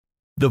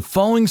The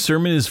following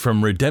sermon is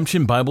from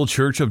Redemption Bible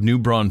Church of New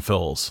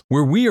Braunfels,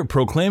 where we are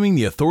proclaiming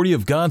the authority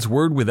of God's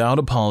Word without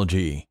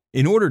apology,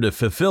 in order to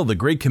fulfill the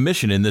Great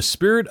Commission in the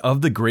spirit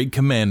of the Great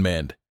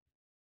Commandment.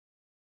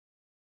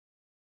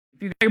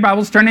 If you got your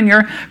Bibles, turn in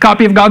your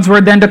copy of God's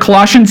Word then to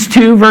Colossians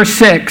 2, verse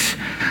 6.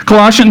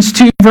 Colossians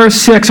 2, verse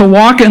 6, a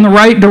walk in the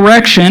right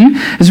direction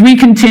as we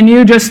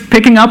continue just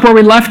picking up where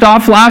we left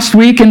off last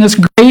week in this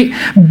great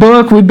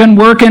book. We've been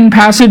working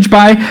passage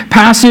by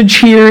passage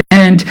here,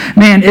 and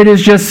man, it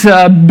is just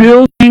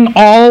building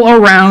all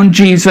around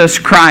Jesus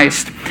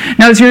Christ.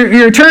 Now, as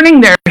you're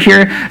turning there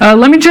here,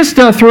 let me just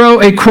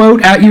throw a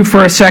quote at you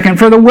for a second.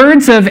 For the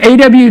words of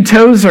A.W.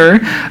 Tozer,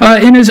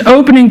 in his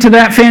opening to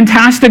that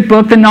fantastic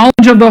book, The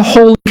Knowledge of the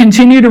Holy,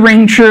 continue to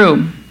ring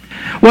true.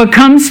 What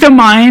comes to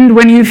mind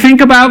when you think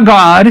about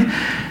God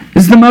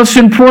is the most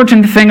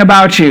important thing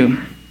about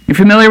you. You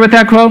familiar with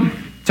that quote?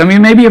 Some of you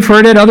maybe have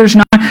heard it, others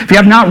not. If you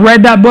have not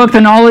read that book,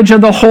 The Knowledge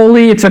of the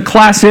Holy, it's a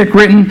classic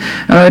written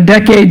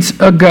decades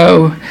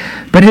ago.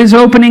 But his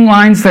opening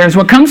lines there is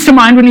what comes to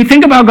mind when you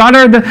think about God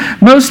is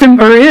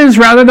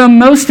the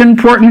most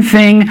important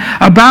thing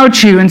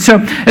about you. And so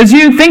as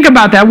you think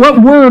about that,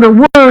 what word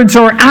or words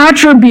or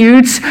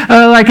attributes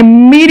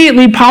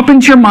immediately pop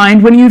into your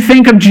mind when you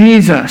think of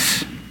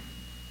Jesus?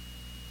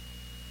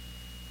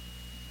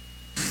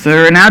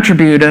 They're an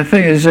attribute. I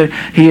think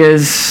he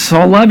is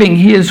all-loving.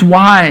 He is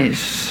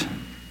wise.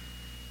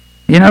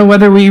 You know,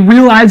 whether we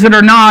realize it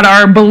or not,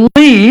 our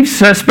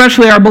beliefs,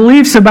 especially our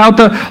beliefs about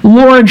the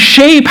Lord,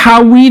 shape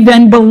how we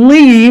then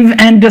believe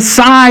and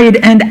decide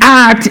and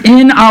act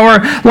in our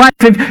life.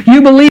 If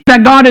you believe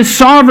that God is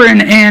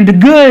sovereign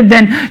and good,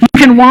 then you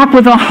can walk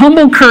with a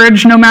humble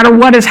courage no matter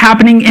what is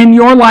happening in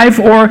your life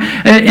or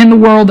in the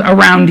world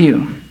around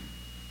you.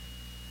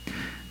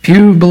 If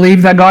you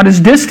believe that God is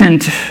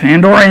distant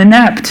and or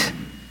inept,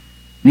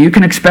 you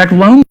can expect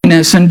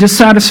loneliness and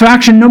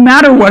dissatisfaction no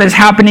matter what is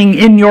happening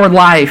in your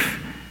life,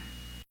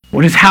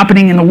 what is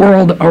happening in the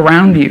world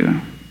around you.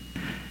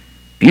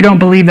 If you don't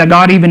believe that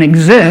God even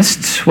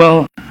exists,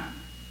 well,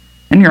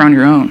 then you're on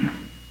your own.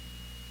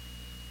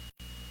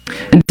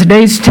 In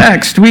today's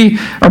text, we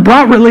are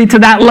brought really to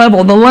that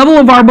level, the level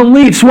of our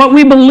beliefs, what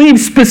we believe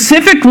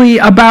specifically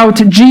about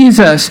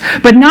Jesus,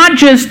 but not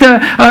just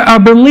our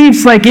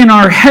beliefs like in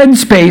our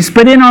headspace,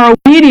 but in our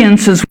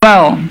obedience as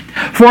well.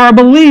 For our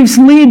beliefs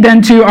lead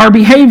then to our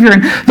behavior.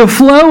 And the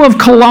flow of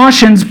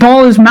Colossians,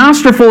 Paul is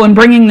masterful in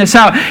bringing this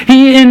out.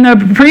 He, in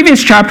the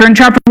previous chapter, in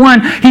chapter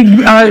 1, he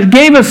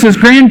gave us this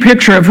grand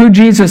picture of who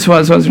Jesus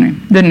was, wasn't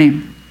he? Didn't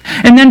he?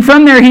 And then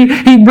from there,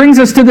 he brings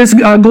us to this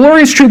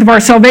glorious truth of our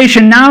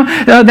salvation. Now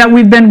that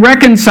we've been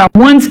reconciled,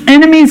 once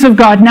enemies of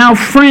God, now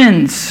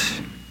friends.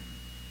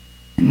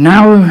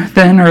 Now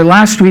then, or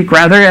last week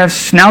rather,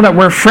 now that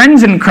we're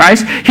friends in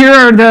Christ, here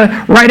are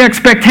the right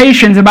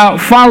expectations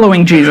about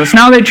following Jesus.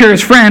 Now that you're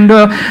his friend,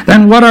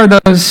 then what are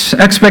those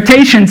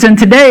expectations? And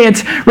today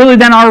it's really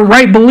then our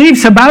right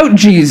beliefs about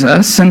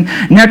Jesus. And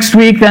next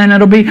week then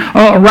it'll be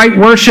right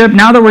worship.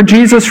 Now that we're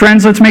Jesus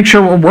friends, let's make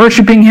sure we're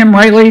worshiping him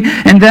rightly.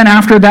 And then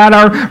after that,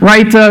 our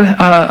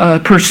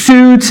right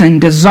pursuits and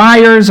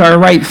desires, our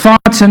right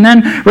thoughts, and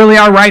then really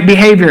our right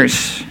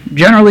behaviors.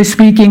 Generally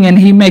speaking, and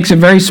he makes it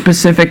very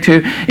specific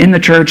to in the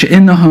church,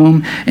 in the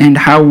home, and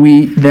how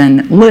we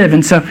then live.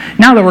 And so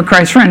now that we're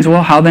Christ's friends,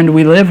 well, how then do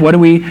we live? What do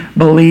we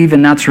believe?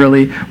 And that's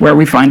really where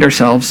we find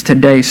ourselves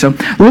today. So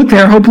look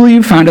there. Hopefully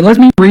you found it. Let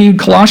me read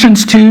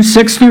Colossians 2,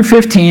 6 through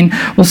 15.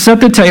 We'll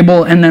set the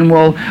table, and then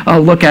we'll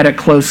look at it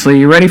closely.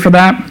 You ready for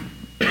that?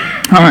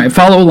 All right,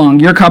 follow along.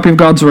 Your copy of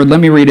God's Word. Let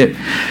me read it. It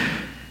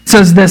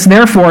says this,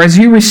 therefore, as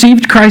you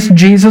received Christ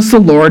Jesus the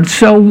Lord,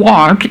 so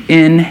walk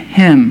in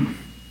him,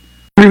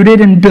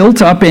 rooted and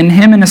built up in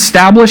him and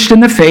established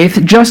in the faith,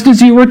 just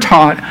as you were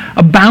taught,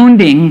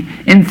 abounding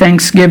in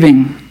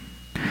thanksgiving.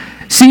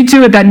 See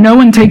to it that no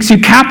one takes you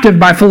captive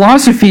by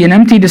philosophy and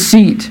empty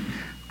deceit,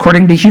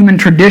 according to human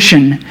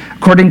tradition,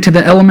 according to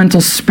the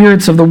elemental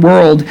spirits of the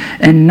world,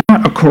 and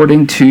not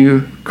according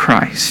to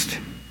Christ.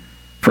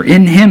 For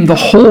in him the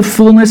whole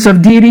fullness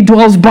of deity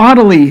dwells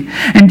bodily,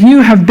 and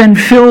you have been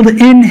filled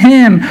in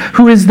him,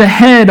 who is the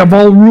head of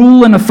all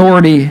rule and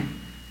authority.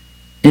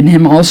 In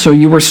him also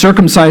you were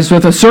circumcised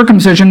with a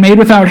circumcision made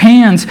without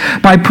hands,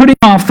 by putting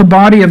off the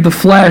body of the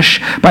flesh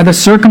by the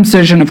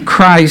circumcision of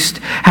Christ,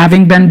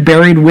 having been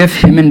buried with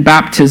him in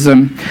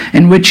baptism,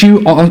 in which you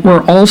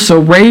were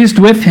also raised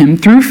with him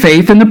through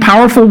faith in the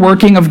powerful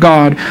working of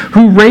God,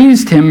 who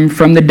raised him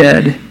from the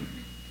dead.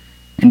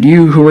 And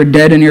you who were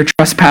dead in your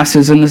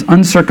trespasses and the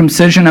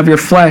uncircumcision of your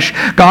flesh,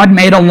 God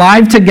made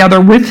alive together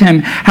with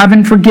him,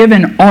 having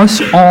forgiven us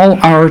all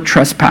our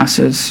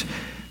trespasses,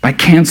 by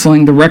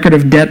canceling the record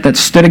of debt that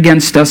stood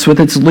against us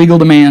with its legal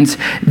demands.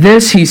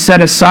 This he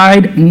set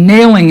aside,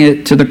 nailing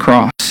it to the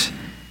cross.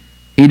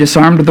 He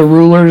disarmed the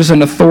rulers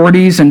and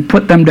authorities and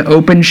put them to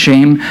open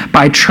shame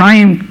by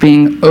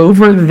triumphing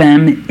over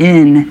them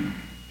in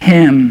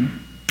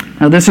him.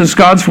 Now this is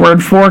God's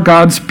word for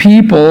God's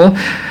people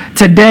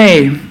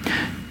today.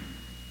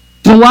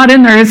 There's a lot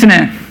in there, isn't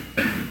it?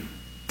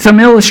 some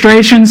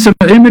illustrations, some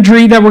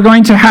imagery that we're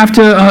going to have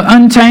to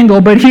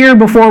untangle. But here,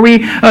 before we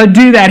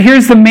do that,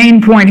 here's the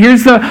main point.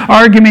 Here's the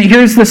argument.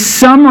 Here's the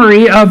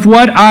summary of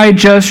what I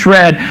just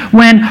read.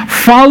 When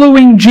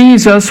following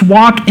Jesus,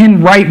 walk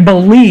in right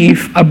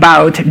belief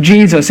about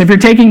Jesus. If you're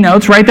taking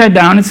notes, write that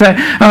down. It's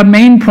a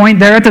main point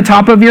there at the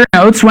top of your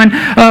notes. When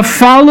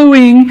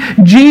following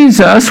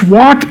Jesus,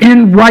 walk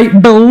in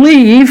right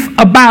belief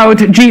about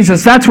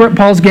Jesus. That's what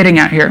Paul's getting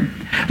at here.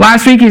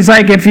 Last week, he's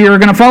like, if you're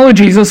going to follow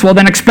Jesus, well,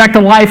 then expect a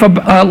life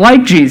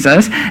like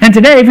Jesus. And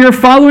today, if you're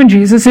following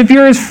Jesus, if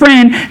you're his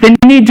friend, then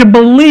you need to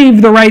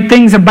believe the right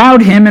things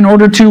about him in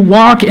order to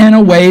walk in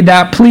a way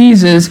that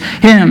pleases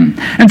him.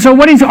 And so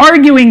what he's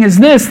arguing is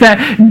this,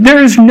 that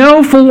there's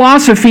no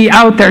philosophy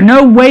out there,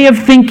 no way of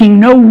thinking,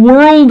 no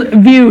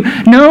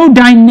worldview, no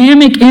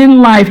dynamic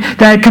in life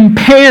that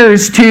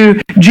compares to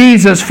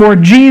Jesus, for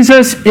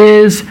Jesus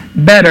is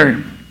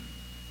better.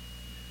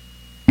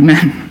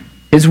 Amen.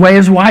 His way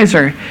is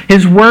wiser.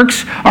 His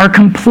works are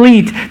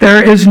complete.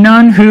 There is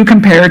none who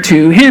compare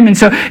to him. And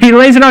so he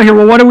lays it out here.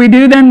 Well, what do we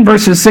do then?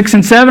 Verses 6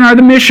 and 7 are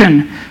the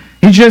mission.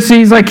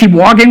 He's like, keep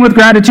walking with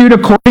gratitude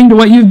according to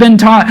what you've been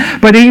taught.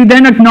 But he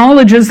then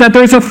acknowledges that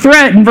there's a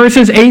threat in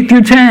verses 8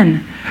 through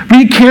 10.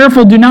 Be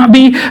careful. Do not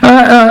be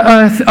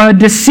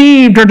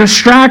deceived or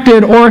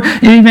distracted or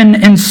even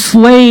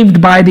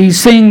enslaved by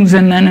these things.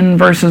 And then in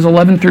verses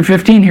 11 through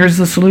 15, here's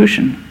the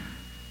solution.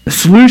 The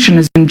solution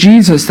is in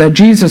Jesus, that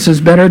Jesus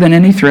is better than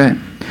any threat.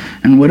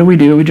 And what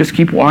do? We just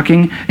keep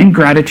walking in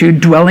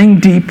gratitude,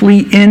 dwelling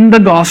deeply in the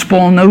gospel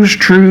and those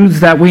truths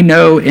that we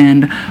know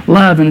and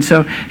love. And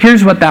so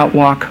here's what that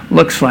walk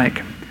looks like.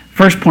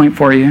 First point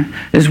for you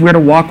is we're to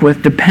walk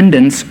with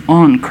dependence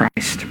on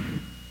Christ.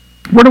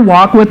 We're to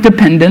walk with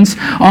dependence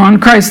on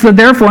Christ. The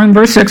therefore in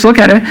verse 6, look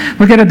at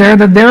it there.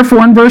 The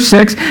therefore in verse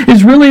 6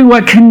 is really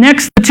what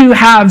connects the two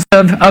halves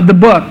of the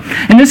book.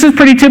 And this is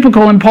pretty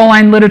typical in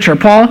Pauline literature.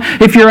 Paul,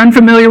 if you're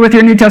unfamiliar with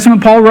your New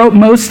Testament, Paul wrote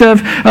most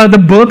of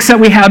the books that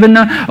we have in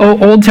the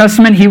Old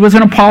Testament. He was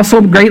an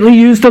apostle, greatly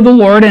used of the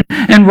Lord,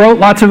 and wrote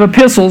lots of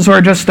epistles,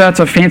 or just, that's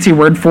a fancy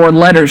word for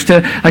letters,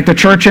 to like the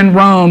church in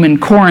Rome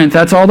and Corinth.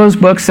 That's all those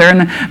books there in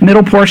the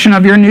middle portion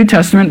of your New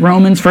Testament: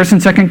 Romans, 1st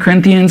and 2nd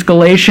Corinthians,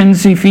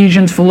 Galatians,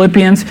 Ephesians,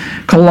 Philippians,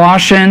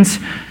 Colossians.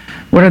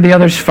 What are the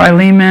others?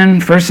 Philemon,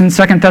 1st and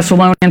 2nd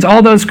Thessalonians,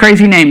 all those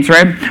crazy names,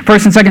 right?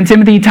 1st and 2nd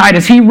Timothy,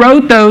 Titus. He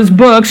wrote those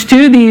books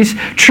to these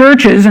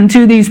churches and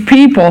to these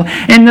people.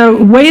 And the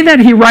way that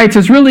he writes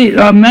is really,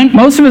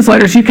 most of his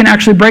letters, you can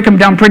actually break them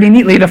down pretty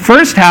neatly. The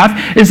first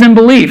half is in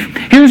belief.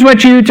 Here's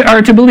what you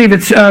are to believe.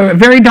 It's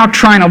very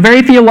doctrinal,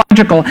 very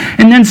theological.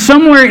 And then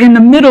somewhere in the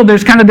middle,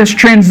 there's kind of this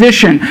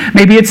transition.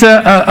 Maybe it's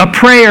a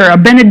prayer, a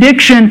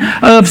benediction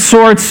of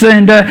sorts.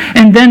 And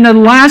then the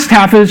last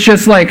half is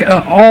just like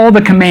all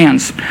the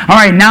commands. All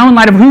right, now in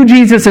light of who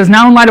Jesus is,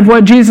 now in light of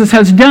what Jesus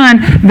has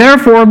done,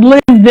 therefore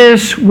live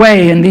this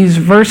way. And these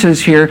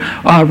verses here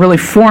really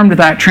formed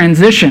that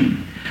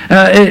transition.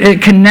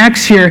 It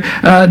connects here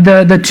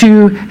the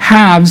two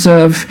halves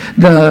of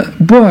the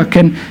book.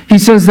 And he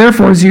says,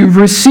 therefore, as you've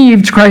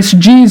received Christ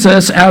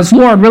Jesus as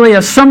Lord, really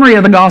a summary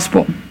of the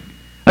gospel.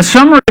 A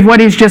summary of what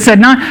he's just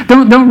said.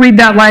 Don't read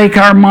that like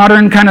our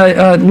modern kind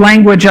of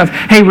language of,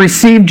 hey,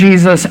 receive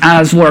Jesus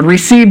as Lord.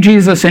 Receive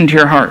Jesus into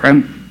your heart,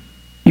 right?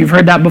 You've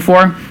heard that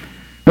before?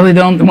 Really,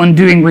 the only one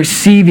doing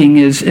receiving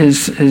is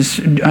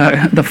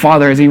the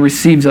Father as he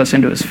receives us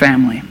into his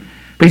family.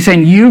 But he's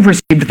saying you've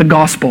received the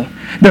gospel.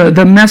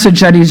 The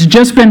message that he's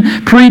just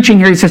been preaching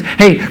here. He says,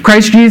 hey,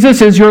 Christ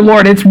Jesus is your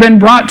Lord. It's been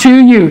brought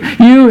to you.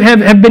 You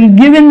have been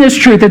given this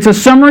truth. It's a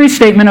summary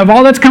statement of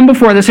all that's come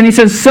before this. And he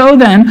says, so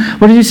then,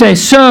 what did he say?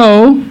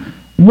 So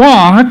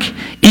walk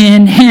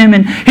in him.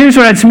 And here's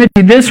what I'd submit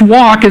to you. This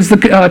walk is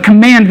the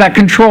command that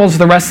controls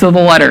the rest of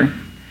the letter.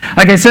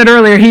 Like I said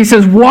earlier, he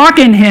says, walk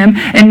in him,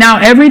 and now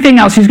everything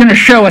else, he's going to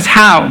show us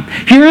how.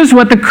 Here's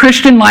what the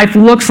Christian life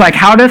looks like,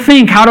 how to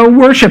think, how to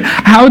worship,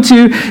 how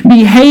to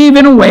behave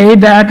in a way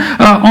that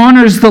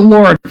honors the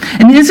Lord.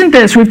 And isn't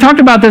this, we've talked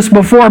about this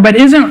before, but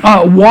isn't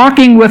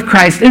walking with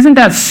Christ, isn't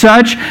that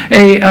such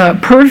a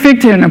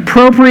perfect and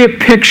appropriate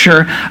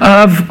picture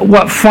of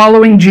what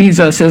following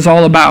Jesus is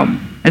all about,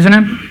 isn't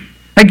it?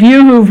 Like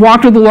you who've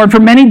walked with the Lord for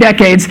many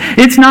decades,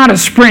 it's not a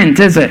sprint,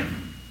 is it?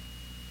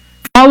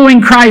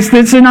 Following Christ,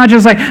 it's not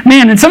just like,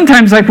 man, and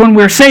sometimes like when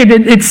we're saved,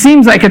 it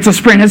seems like it's a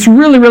sprint. It's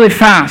really, really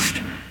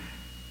fast.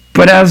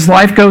 But as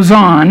life goes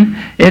on,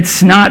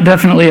 it's not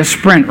definitely a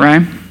sprint,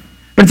 right?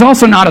 But it's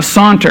also not a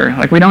saunter.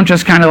 Like we don't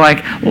just kind of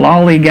like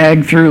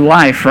lollygag through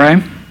life,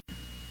 right?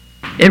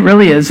 It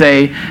really is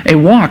a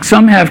walk.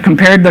 Some have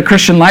compared the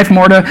Christian life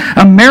more to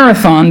a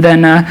marathon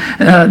than a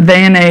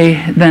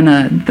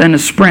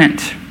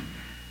sprint.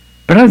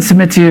 But I would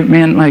submit to you,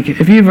 man, like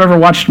if you've ever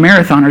watched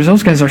marathoners,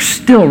 those guys are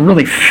still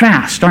really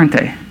fast, aren't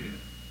they?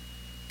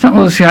 Some of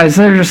those guys,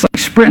 they're just like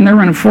sprinting, they're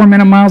running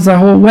 4-minute miles the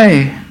whole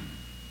way.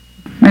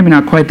 Maybe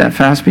not quite that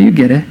fast, but you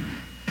get it.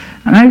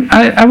 And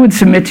I would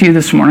submit to you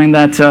this morning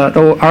that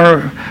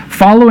our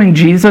following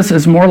Jesus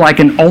is more like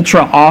an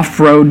ultra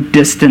off-road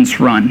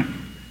distance run.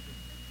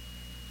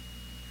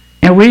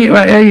 And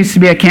I used to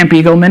be at Camp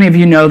Eagle. Many of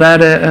you know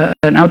that,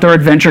 an outdoor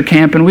adventure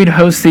camp, and we'd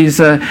host these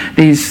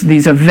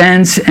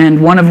events,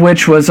 and one of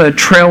which was a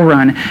trail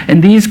run.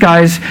 And these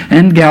guys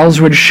and gals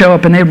would show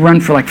up, and they'd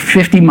run for like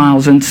 50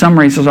 miles, in some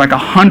races like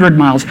 100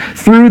 miles,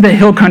 through the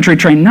hill country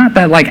terrain. Not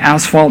that like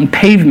asphalt and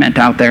pavement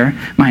out there,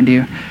 mind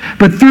you,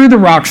 but through the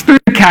rocks, through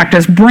the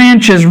cactus,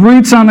 branches,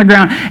 roots on the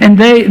ground. And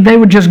they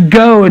would just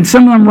go, and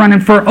some of them running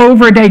for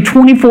over a day,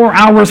 24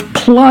 hours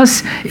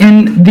plus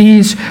in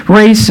these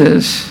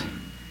races.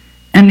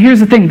 And here's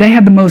the thing, they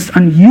had the most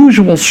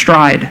unusual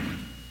stride.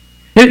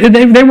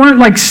 They weren't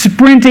like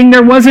sprinting.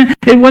 It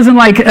wasn't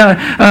like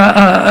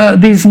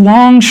these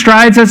long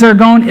strides as they're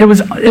going. It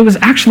was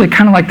actually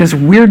kind of like this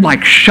weird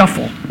like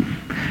shuffle.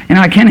 You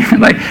know, I can't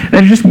even, like,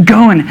 they're just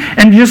going.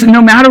 And just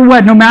no matter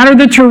what, no matter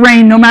the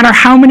terrain, no matter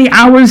how many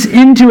hours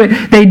into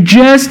it, they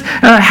just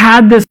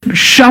had this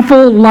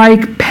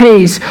shuffle-like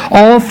pace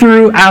all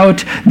throughout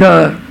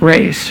the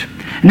race.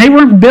 And they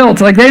weren't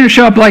built, like they didn't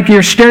show up like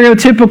your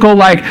stereotypical,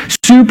 like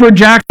super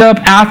jacked up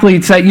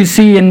athletes that you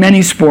see in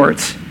many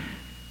sports.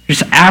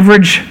 Just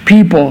average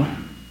people.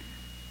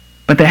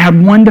 But they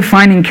had one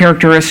defining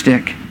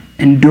characteristic: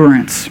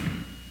 endurance,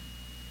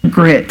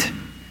 grit.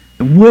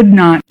 They would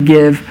not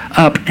give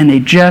up, and they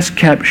just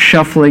kept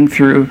shuffling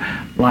through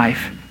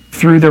life,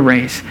 through the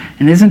race.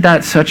 And isn't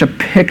that such a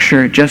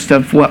picture just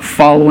of what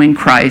following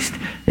Christ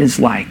is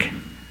like?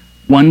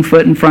 One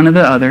foot in front of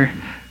the other,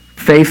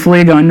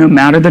 faithfully going no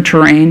matter the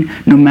terrain,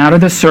 no matter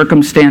the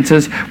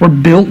circumstances. We're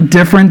built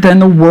different than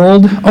the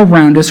world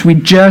around us. We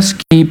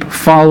just keep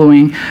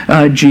following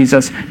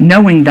Jesus,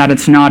 knowing that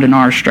it's not in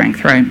our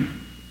strength, right?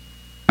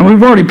 And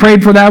we've already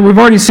prayed for that. We've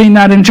already seen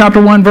that in chapter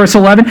 1, verse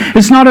 11.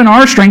 It's not in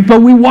our strength,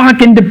 but we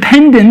walk in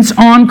dependence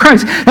on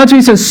Christ. That's what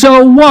he says.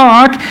 So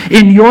walk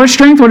in your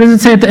strength. What does it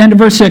say at the end of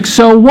verse 6?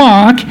 So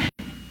walk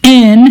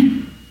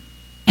in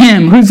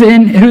him. Who's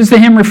the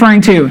him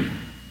referring to?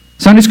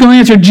 Sunday school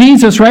answer,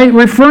 Jesus, right?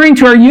 Referring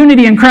to our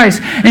unity in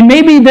Christ. And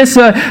maybe you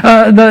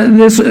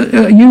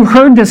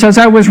heard this as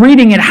I was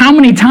reading it. How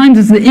many times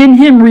is the in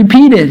him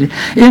repeated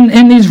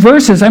in these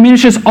verses? I mean,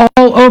 it's just all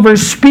over,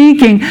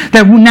 speaking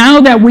that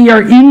now that we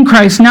are in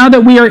Christ, now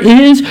that we are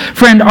his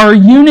friend, our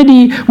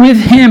unity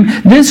with him,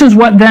 this is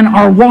what then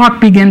our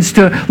walk begins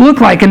to look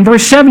like. In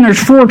verse 7,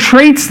 there's 4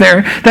 traits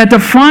there that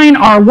define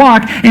our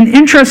walk. And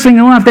interestingly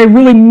enough, they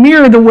really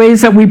mirror the ways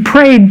that we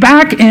prayed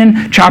back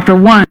in chapter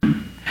 1.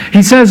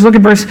 He says, look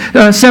at verse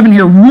 7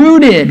 here,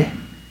 rooted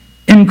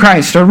in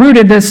Christ, or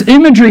rooted, this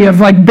imagery of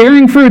like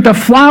bearing fruit, the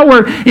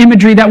flower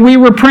imagery that we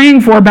were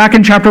praying for back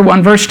in chapter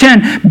 1, verse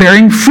 10,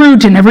 bearing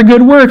fruit in every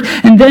good work.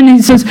 And then he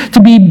says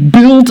to be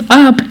built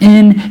up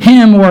in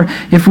him, or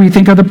if we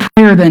think of the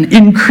prayer then,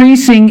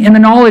 increasing in the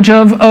knowledge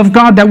of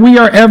God, that we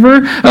are ever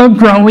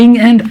growing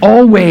and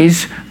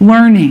always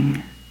learning.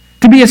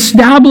 To be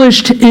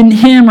established in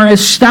him, or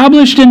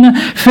established in the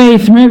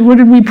faith. What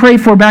did we pray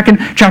for back in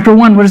chapter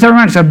 1? What does that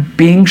remind us of?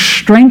 Being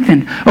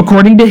strengthened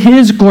according to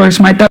his glorious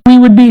might, that we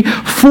would be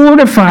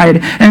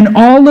fortified. And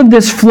all of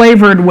this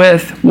flavored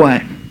with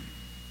what?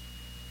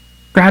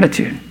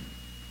 Gratitude.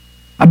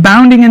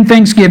 Abounding in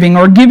thanksgiving,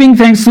 or giving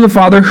thanks to the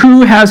Father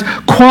who has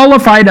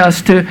qualified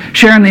us to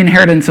share in the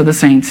inheritance of the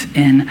saints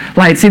in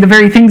light. See, the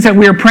very things that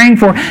we are praying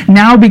for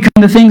now become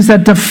the things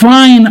that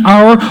define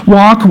our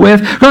walk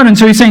with God. And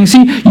so he's saying,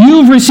 see,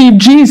 you've received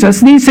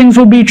Jesus. These things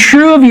will be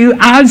true of you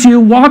as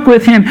you walk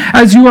with him,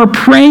 as you are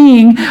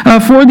praying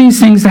for these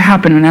things to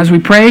happen. And as we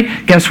pray,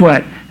 guess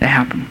what? They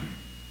happen.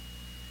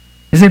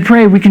 As they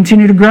pray, we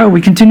continue to grow.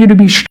 We continue to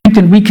be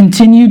strengthened. We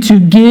continue to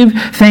give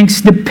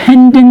thanks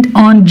dependent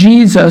on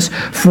Jesus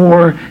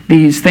for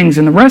these things.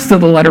 And the rest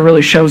of the letter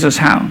really shows us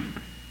how.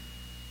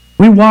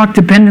 We walk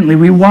dependently.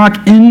 We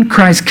walk in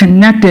Christ,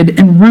 connected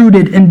and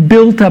rooted and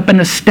built up and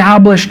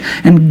established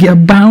and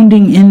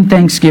abounding in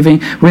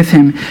thanksgiving with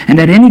him. And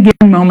at any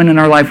given moment in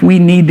our life, we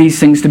need these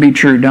things to be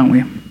true, don't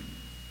we?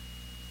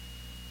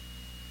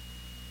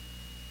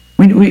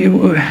 We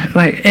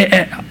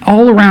like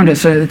all around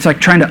us, it's like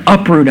trying to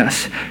uproot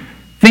us.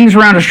 Things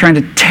around us trying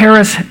to tear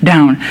us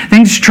down.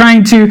 Things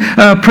trying to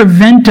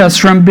prevent us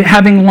from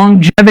having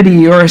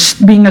longevity or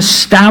being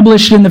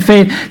established in the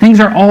faith. Things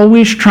are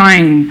always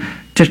trying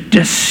to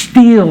just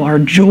steal our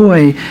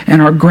joy and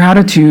our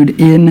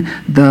gratitude in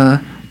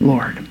the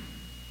Lord.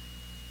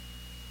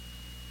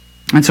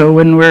 And so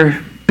when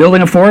we're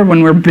building a fort,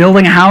 when we're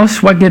building a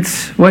house, what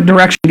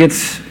direction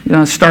gets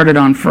started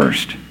on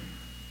first?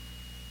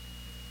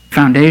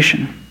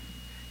 Foundation.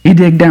 You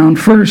dig down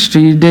first.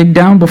 You dig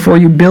down before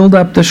you build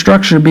up the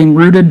structure. Being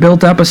rooted,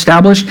 built up,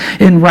 established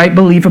in right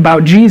belief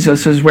about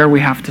Jesus is where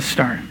we have to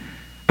start.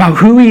 About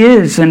who he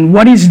is and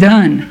what he's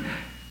done.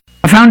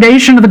 A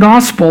foundation of the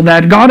gospel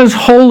that God is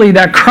holy,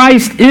 that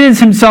Christ is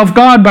himself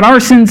God, but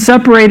our sins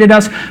separated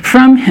us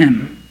from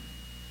him.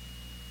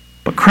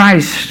 But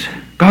Christ,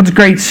 God's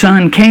great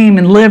Son, came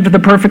and lived the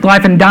perfect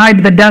life and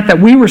died the death that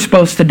we were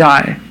supposed to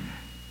die.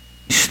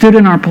 He stood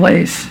in our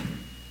place.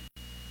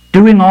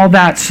 doing all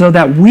that so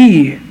that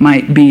we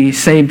might be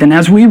saved. And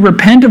as we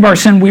repent of our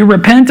sin, we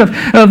repent of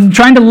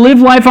trying to live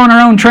life on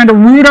our own, trying to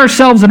root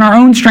ourselves in our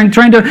own strength,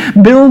 trying to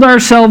build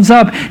ourselves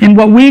up in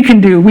what we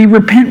can do. We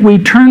repent, we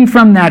turn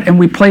from that, and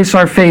we place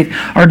our faith,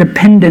 our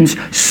dependence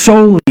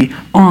solely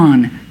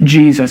on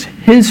Jesus,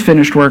 his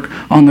finished work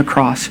on the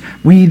cross.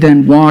 We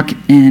then walk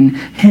in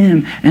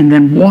him and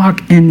then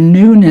walk in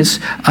newness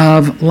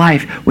of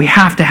life. We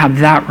have to have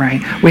that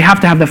right. We have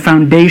to have the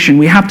foundation.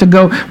 We have to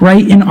go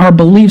right in our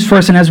beliefs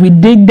first. And as we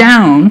dig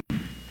down,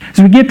 as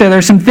we get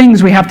there's some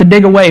things we have to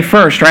dig away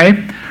first, right?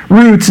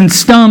 Roots and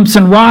stumps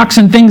and rocks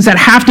and things that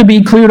have to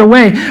be cleared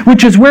away,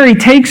 which is where he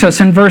takes us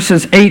in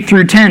verses 8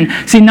 through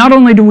 10. See, not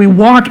only do we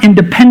walk in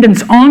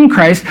dependence on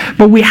Christ,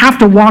 but we have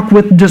to walk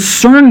with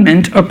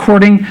discernment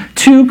according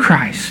to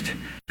Christ.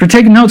 If you're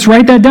taking notes,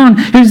 write that down.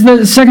 Here's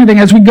the second thing.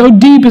 As we go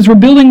deep, as we're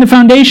building the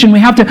foundation, we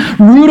have to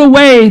root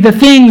away the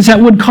things that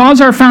would cause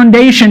our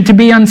foundation to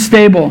be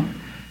unstable,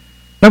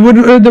 that would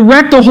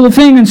wreck the whole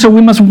thing. And so we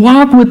must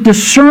walk with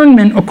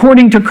discernment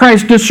according to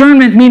Christ.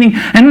 Discernment meaning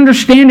an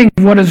understanding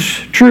of what is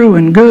true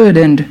and good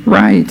and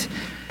right.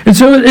 And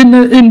so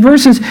in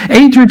verses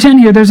 8 through 10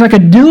 here, there's like a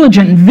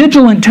diligent and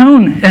vigilant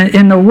tone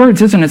in the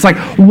words, isn't it? It's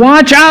like,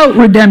 watch out,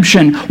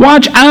 redemption.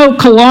 Watch out,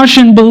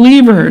 Colossian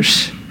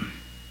believers.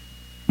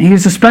 And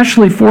he's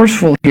especially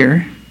forceful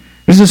here.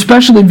 He's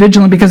especially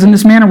vigilant because in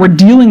this manner we're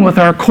dealing with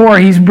our core.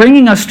 He's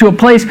bringing us to a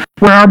place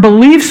where our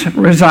beliefs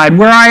reside,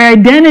 where our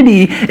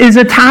identity is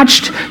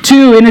attached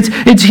to. And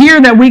it's here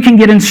that we can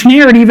get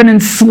ensnared, even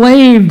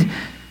enslaved.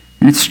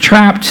 And it's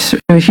trapped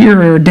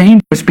here or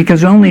dangerous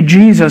because only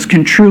Jesus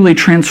can truly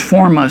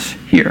transform us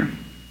here.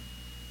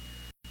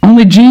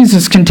 Only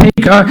Jesus can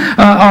take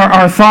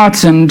our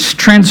thoughts and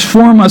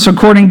transform us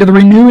according to the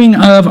renewing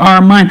of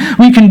our mind.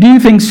 We can do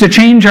things to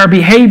change our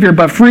behavior,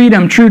 but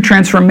freedom, true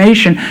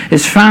transformation,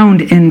 is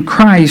found in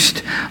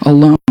Christ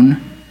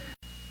alone.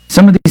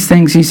 Some of these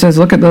things, he says,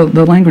 look at the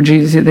language,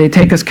 they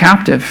take us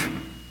captive.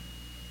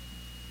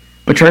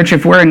 But church,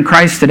 if we're in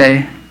Christ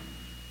today,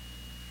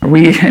 are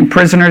we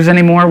prisoners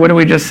anymore? What do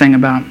we just sing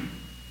about?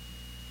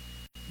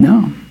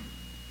 No.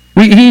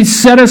 He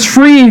set us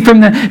free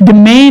from the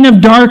domain of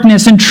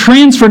darkness and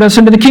transferred us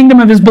into the kingdom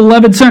of his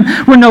beloved Son.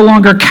 We're no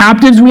longer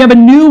captives. We have a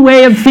new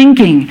way of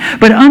thinking.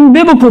 But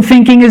unbiblical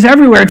thinking is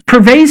everywhere. It's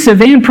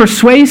pervasive and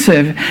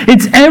persuasive.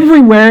 It's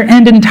everywhere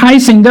and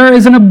enticing. There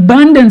is an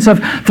abundance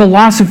of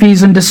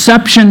philosophies and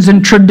deceptions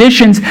and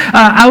traditions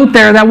out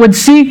there that would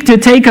seek to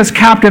take us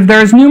captive.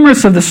 There's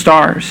numerous of the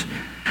stars.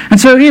 And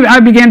so I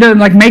began to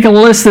make a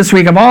list this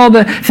week of all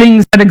the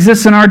things that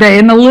exist in our day.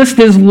 And the list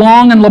is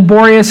long and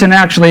laborious, and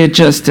actually it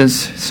just is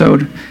so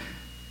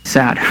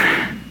sad.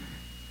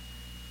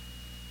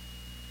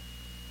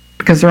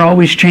 Because they're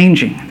always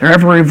changing. They're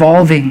ever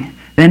evolving.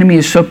 The enemy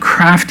is so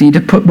crafty to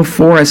put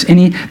before us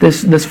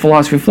this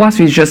philosophy.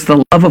 Philosophy is just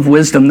the love of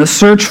wisdom, the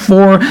search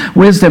for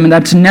wisdom, and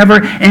that's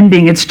never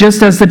ending. It's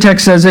just as the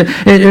text says,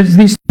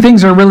 these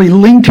things are really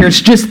linked here. It's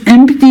just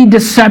empty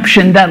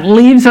deception that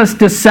leaves us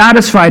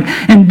dissatisfied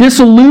and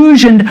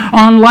disillusioned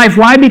on life.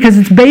 Why? Because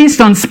it's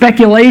based on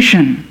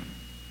speculation.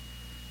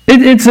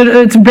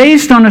 It's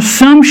based on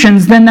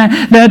assumptions then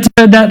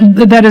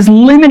that is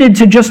limited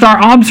to just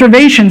our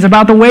observations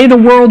about the way the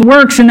world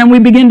works, and then we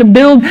begin to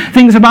build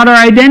things about our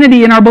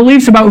identity and our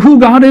beliefs about who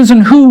God is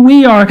and who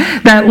we are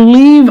that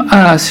leave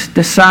us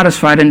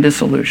dissatisfied and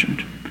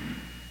disillusioned.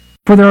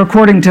 For they're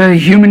according to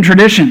human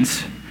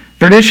traditions.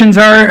 Traditions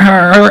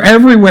are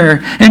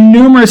everywhere and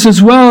numerous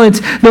as well. It's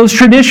those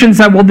traditions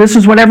that, well, this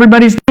is what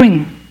everybody's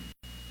doing.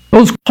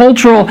 Those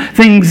cultural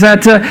things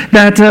that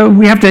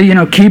we have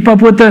to, keep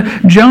up with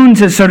the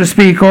Joneses, so to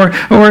speak, or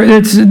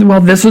it's, well,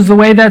 this is the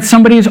way that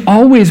somebody's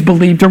always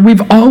believed, or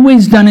we've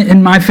always done it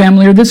in my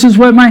family, or this is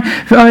what my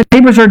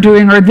neighbors are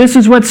doing, or this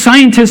is what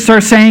scientists are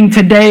saying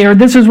today, or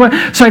this is what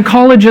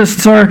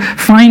psychologists are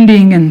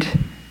finding. And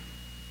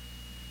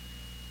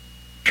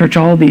church,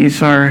 all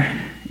these are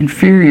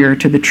inferior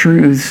to the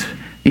truths,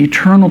 the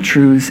eternal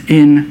truths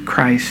in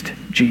Christ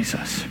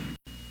Jesus.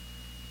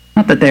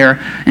 Not that they are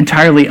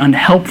entirely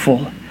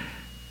unhelpful,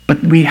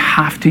 but we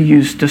have to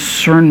use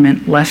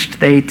discernment lest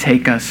they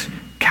take us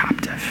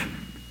captive.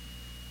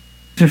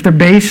 So if they're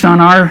based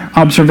on our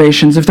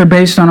observations, if they're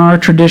based on our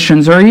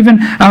traditions, or even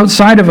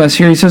outside of us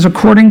here, he says,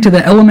 according to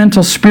the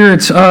elemental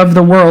spirits of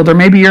the world, or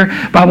maybe your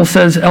Bible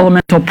says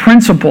elemental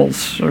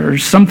principles, or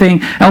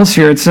something else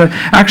here. It's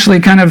actually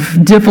kind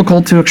of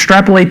difficult to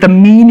extrapolate the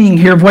meaning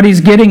here of what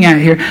he's getting at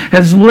here,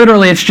 as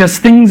literally it's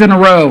just things in a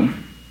row.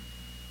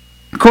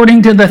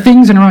 According to the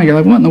things in a row, you're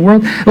like, what in the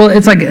world? Well,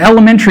 it's like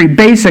elementary,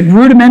 basic,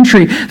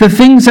 rudimentary, the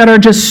things that are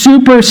just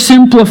super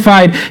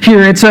simplified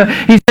here. He's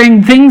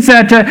saying things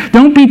that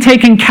don't be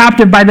taken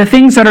captive by the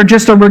things that are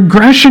just a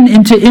regression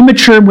into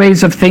immature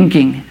ways of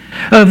thinking,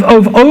 of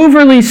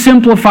overly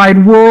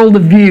simplified world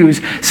views.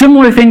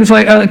 Similar things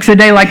like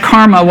today, like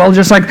karma. Well,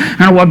 just like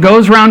what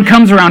goes around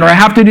comes around, or I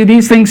have to do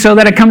these things so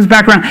that it comes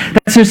back around.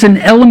 That's just an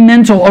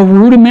elemental, a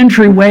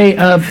rudimentary way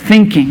of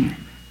thinking.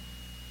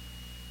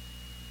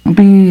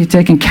 Don't be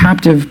taken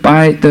captive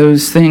by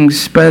those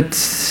things. But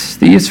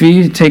the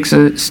ESV takes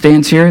a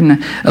stance here in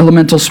the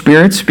elemental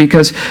spirits,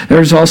 because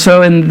there's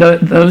also in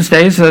those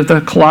days,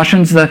 the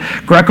Colossians, the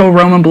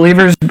Greco-Roman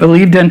believers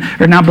believed in,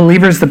 or not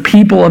believers, the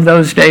people of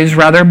those days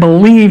rather,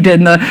 believed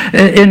in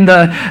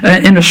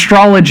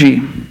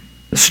astrology.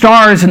 The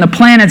stars and the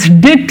planets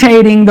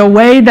dictating the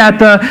way that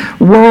the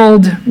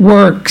world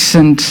works,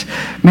 and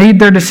made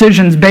their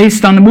decisions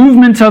based on the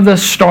movement of the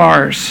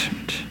stars,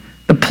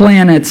 the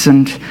planets,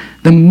 and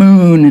the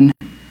moon, and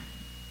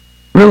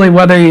really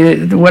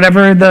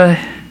whatever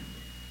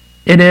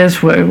it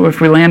is,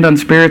 if we land on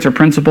spirits or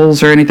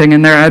principles or anything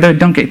in there, either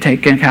don't get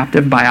taken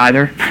captive by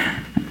either.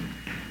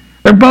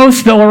 They're both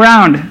still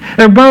around.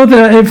 They're both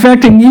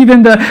affecting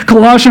even the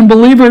Colossian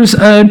believers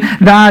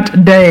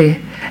that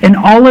day. And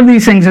all of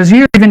these things, as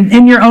you even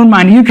in your own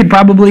mind, you could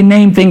probably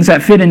name things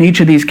that fit in each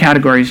of these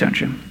categories, don't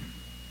you?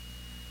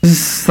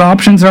 The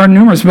options are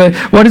numerous, but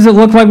what does it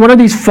look like? What are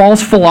these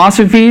false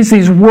philosophies,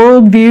 these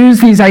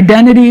worldviews, these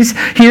identities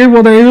here?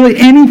 Well, they're really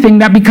anything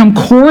that become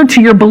core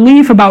to your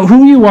belief about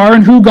who you are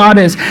and who God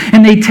is,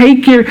 and they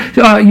take you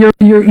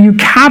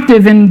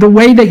captive in the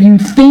way that you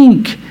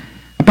think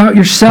about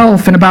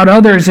yourself and about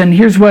others. And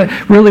here's where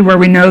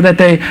we know that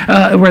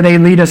where they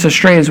lead us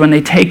astray is when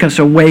they take us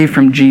away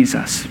from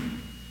Jesus.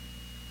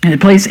 And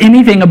place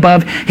anything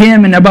above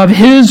him and above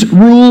his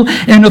rule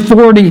and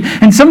authority.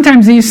 And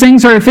sometimes these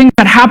things are things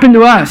that happen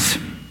to us.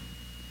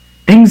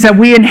 Things that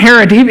we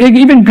inherit,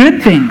 even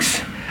good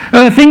things.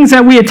 Things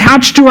that we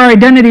attach to our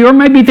identity, or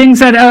maybe things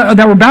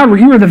that were bad, where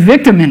you were the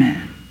victim in it.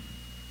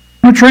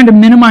 I'm not trying to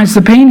minimize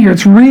the pain here.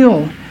 It's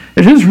real.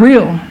 It is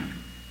real.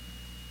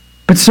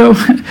 But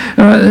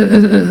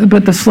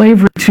but the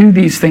slavery to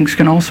these things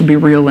can also be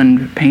real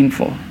and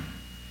painful.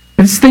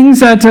 It's things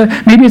that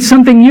maybe it's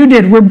something you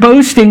did. We're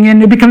boasting,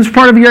 and it becomes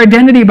part of your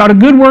identity about a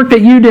good work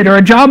that you did or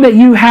a job that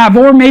you have,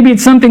 or maybe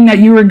it's something that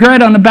you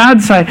regret on the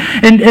bad side,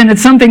 and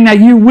it's something that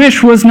you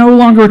wish was no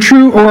longer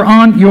true or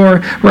on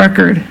your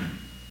record.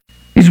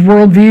 These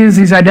worldviews,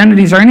 these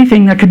identities, or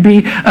anything that could be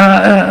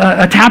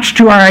attached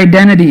to our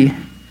identity.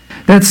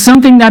 That's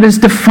something that is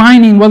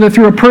defining, whether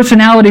through a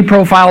personality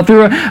profile,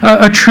 through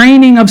a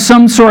training of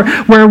some sort,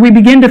 where we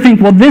begin to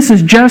think, well, this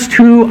is just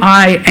who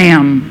I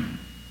am.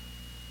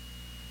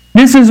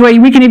 This is the way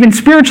we can even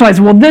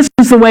spiritualize. Well, this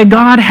is the way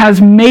God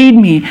has made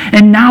me.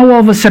 And now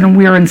all of a sudden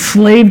we are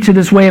enslaved to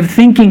this way of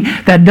thinking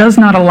that does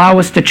not allow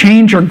us to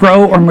change or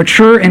grow or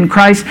mature in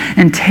Christ,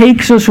 and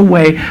takes us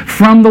away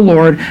from the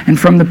Lord and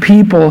from the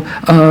people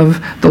of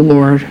the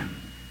Lord.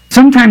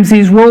 Sometimes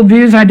these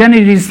worldviews,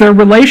 identities, they're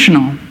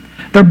relational.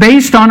 They're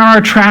based on our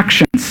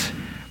attractions,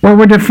 where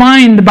we're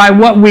defined by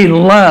what we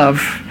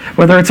love,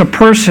 whether it's a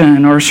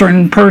person or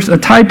a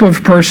type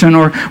of person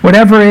or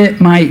whatever it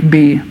might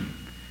be.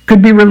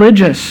 Could be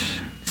religious,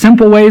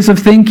 simple ways of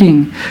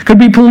thinking. Could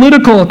be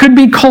political. Could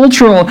be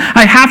cultural.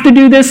 I have to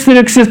do this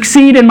to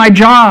succeed in my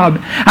job.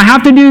 I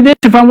have to do this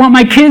if I want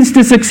my kids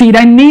to succeed.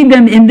 I need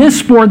them in this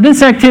sport,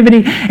 this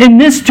activity, in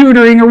this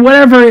tutoring, or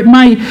whatever it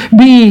might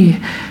be.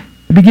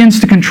 It begins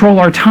to control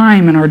our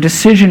time and our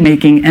decision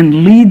making,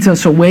 and leads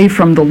us away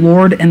from the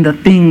Lord and the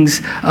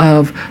things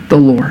of the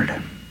Lord.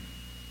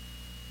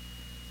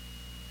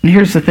 And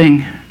here's the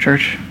thing,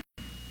 church.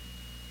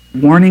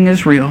 Warning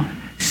is real.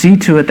 See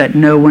to it that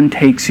no one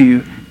takes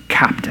you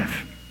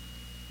captive.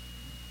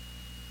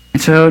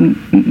 And so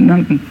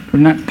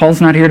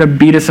Paul's not here to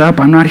beat us up.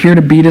 I'm not here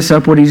to beat us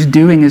up. What he's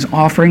doing is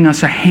offering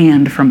us a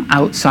hand from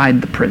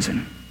outside the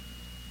prison.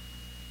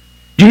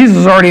 Jesus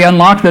has already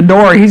unlocked the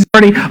door. He's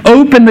already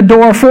opened the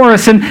door for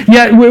us, and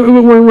yet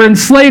we're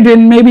enslaved,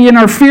 and maybe in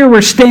our fear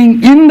we're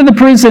staying into the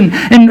prison.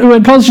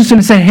 And Paul's just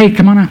going to say, hey,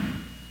 come on out.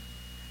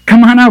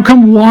 Come on out.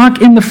 Come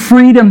walk in the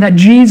freedom that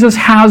Jesus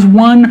has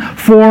won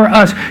for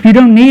us. You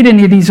don't need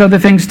any of these other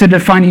things to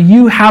define you.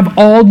 You have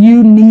all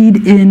you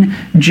need in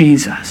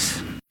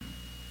Jesus.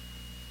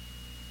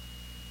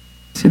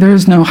 See, there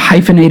is no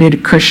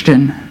hyphenated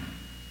Christian.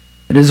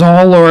 It is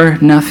all or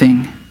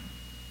nothing.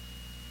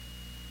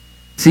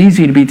 It's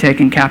easy to be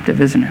taken captive,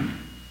 isn't it?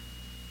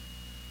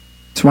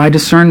 It's why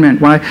discernment,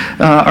 why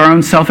our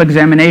own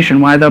self-examination,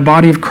 why the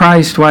body of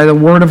Christ, why the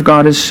Word of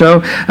God is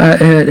so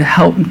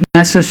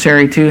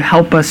necessary to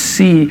help us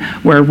see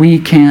where we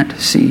can't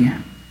see.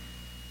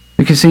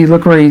 Because see,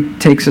 look where he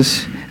takes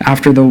us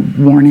after the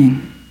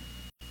warning.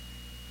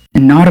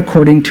 And not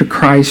according to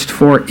Christ,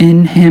 for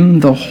in him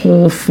the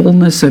whole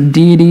fullness of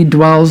deity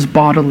dwells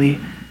bodily.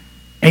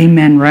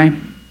 Amen, right?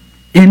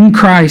 In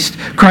Christ,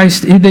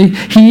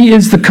 he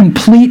is the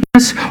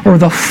completeness or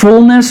the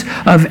fullness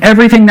of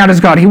everything that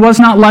is God. He was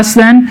not less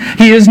than.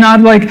 He is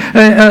not like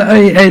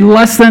a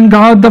less than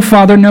God the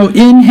Father. No,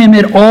 in him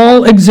it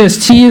all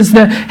exists. He is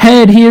the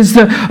head. He is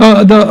the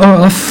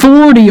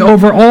authority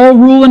over all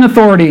rule and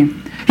authority.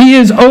 He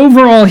is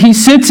over all. He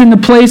sits in the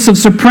place of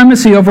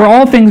supremacy over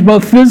all things,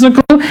 both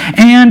physical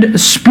and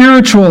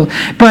spiritual.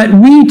 But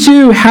we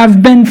too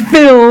have been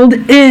filled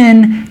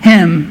in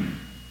him.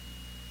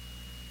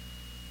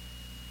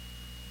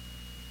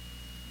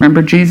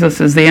 Remember,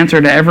 Jesus is the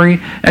answer to every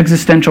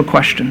existential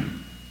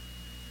question.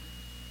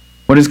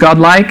 What is God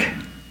like?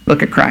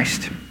 Look at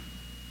Christ.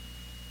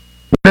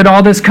 Where did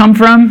all this come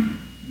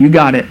from? You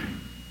got it.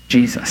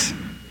 Jesus.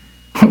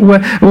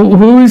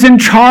 Who's in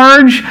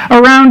charge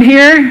around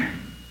here?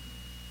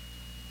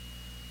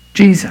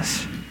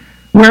 Jesus.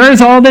 Where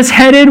is all this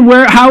headed?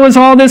 How is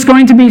all this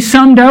going to be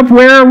summed up?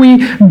 Where are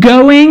we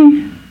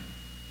going?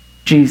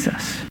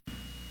 Jesus.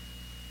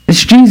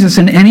 It's Jesus,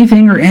 and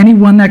anything or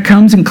anyone that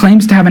comes and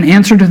claims to have an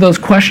answer to those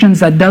questions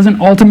that doesn't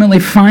ultimately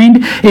find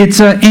its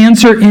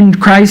answer in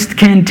Christ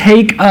can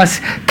take us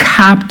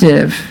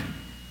captive.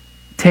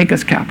 Take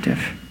us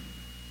captive.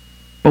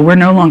 But we're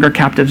no longer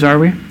captives, are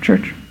we,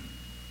 church?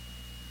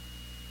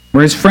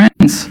 We're his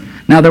friends.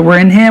 Now that we're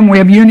in him, we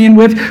have union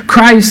with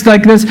Christ.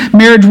 Like this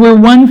marriage, we're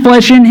one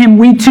flesh in him.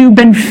 We too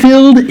been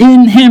filled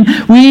in him.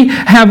 We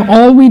have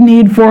all we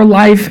need for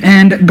life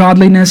and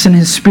godliness, and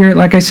his Spirit,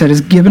 like I said, has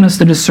given us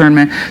the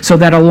discernment so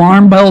that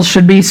alarm bells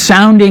should be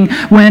sounding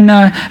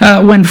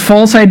when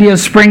false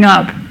ideas spring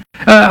up.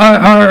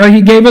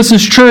 He gave us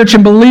his church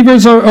and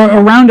believers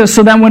around us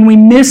so that when we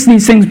miss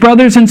these things,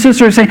 brothers and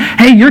sisters say,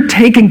 hey, you're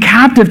taken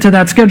captive to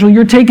that schedule.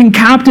 You're taken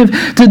captive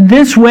to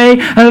this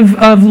way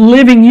of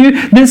living.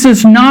 This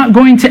is not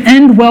going to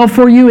end well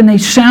for you. And they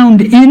sound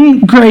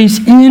in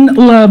grace, in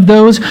love,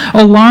 those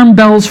alarm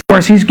bells for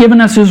us. He's given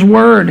us his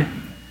word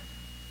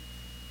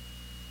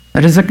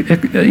that is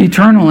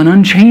eternal and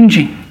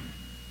unchanging,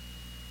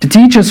 to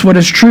teach us what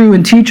is true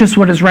and teach us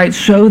what is right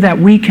so that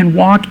we can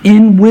walk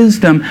in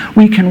wisdom.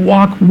 We can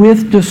walk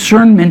with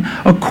discernment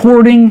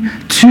according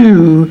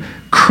to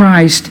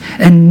Christ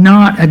and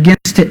not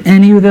against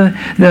any of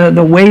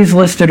the ways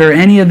listed or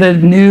any of the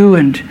new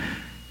and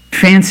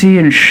fancy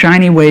and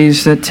shiny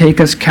ways that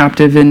take us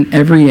captive in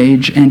every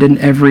age and in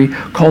every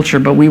culture.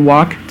 But we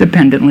walk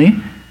dependently.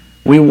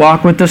 We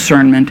walk with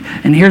discernment.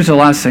 And here's the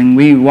last thing.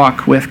 We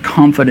walk with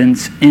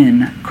confidence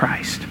in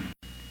Christ.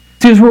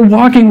 See, as we're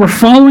walking, we're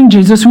following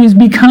Jesus, who has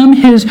become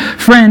his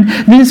friend.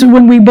 This,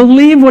 when we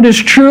believe what is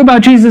true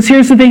about Jesus,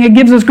 here's the thing, it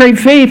gives us great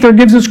faith or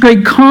gives us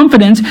great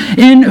confidence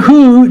in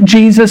who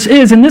Jesus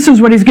is. And this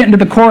is what he's getting to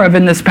the core of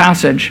in this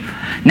passage.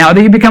 Now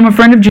that you become a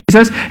friend of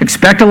Jesus,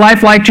 expect a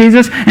life like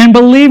Jesus, and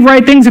believe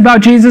right things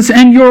about Jesus,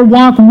 and your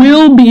walk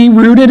will be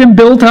rooted and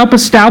built up,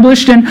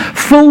 established, and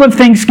full of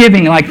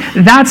thanksgiving. Like,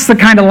 that's the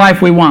kind of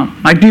life we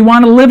want. Like, do you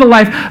want to live a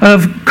life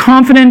of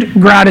confident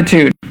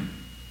gratitude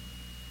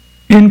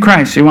in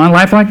Christ? You want a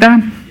life like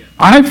that?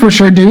 I for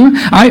sure do.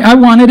 I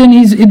want it,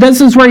 and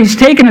this is where he's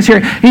taking us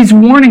here. He's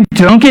warning,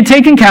 don't get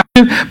taken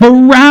captive, but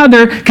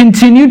rather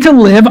continue to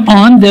live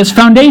on this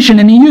foundation.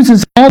 And he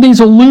uses all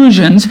these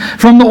allusions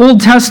from the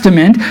Old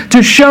Testament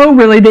to show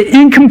really the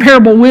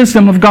incomparable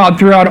wisdom of God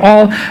throughout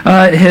all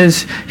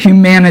his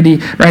humanity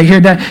right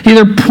here, that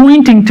they're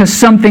pointing to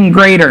something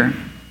greater.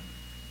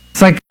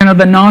 It's like,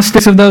 the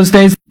Gnostics of those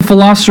days, the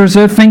philosophers,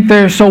 they think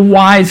they're so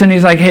wise, and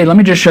he's like, hey, let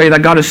me just show you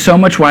that God is so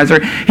much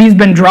wiser. He's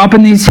been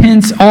dropping these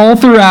hints all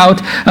throughout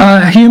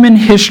human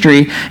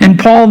history. And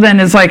Paul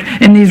then is like,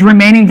 in these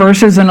remaining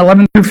verses in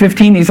 11 through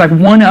 15, he's like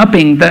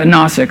one-upping the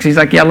Gnostics. He's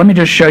like, yeah, let me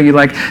just show you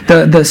like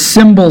the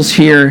symbols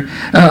here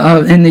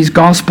in these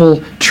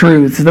gospel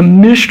truths, the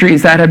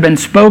mysteries that have been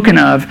spoken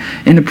of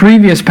in the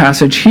previous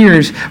passage.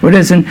 Here's what it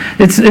is. And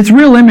it's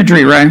real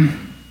imagery, right?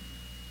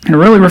 And it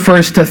really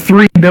refers to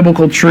three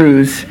biblical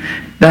truths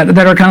that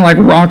are kind of like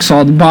rock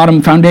solid,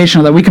 bottom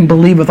foundational, that we can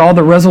believe with all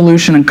the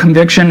resolution and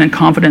conviction and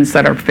confidence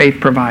that our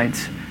faith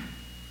provides.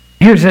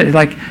 Here's it,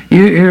 like,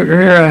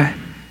 you're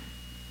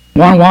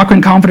want to walk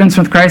in confidence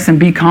with Christ, and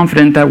be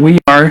confident that we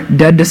are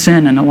dead to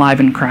sin and alive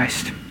in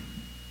Christ.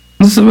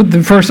 This is what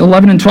the first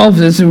 11 and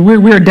 12 is.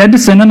 We are dead to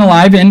sin and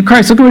alive in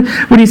Christ. Look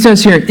at what he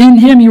says here. In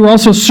him you were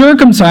also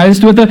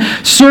circumcised with a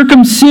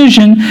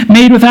circumcision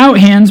made without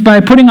hands,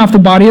 by putting off the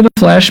body of the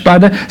flesh by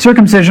the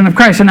circumcision of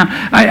Christ. And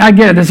now, I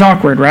get it. It's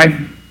awkward, right?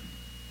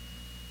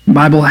 The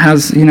Bible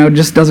has,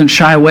 just doesn't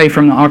shy away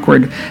from the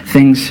awkward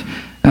things,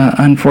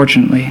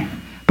 unfortunately.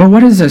 But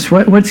what is this?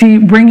 What's he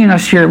bringing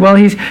us here? Well,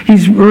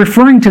 he's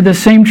referring to the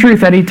same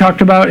truth that he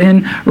talked about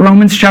in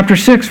Romans chapter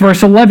 6,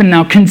 verse 11.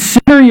 Now,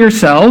 consider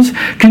yourselves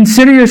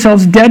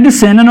dead to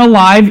sin and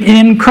alive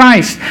in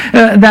Christ.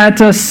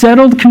 That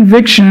settled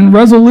conviction and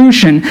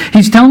resolution.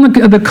 He's telling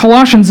the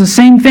Colossians the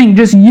same thing,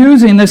 just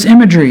using this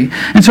imagery.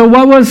 And so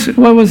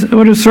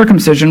what is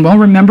circumcision? Well,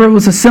 remember, it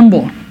was a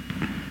symbol.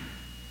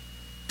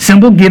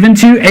 Symbol given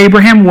to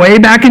Abraham way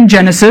back in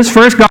Genesis.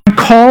 First, God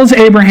calls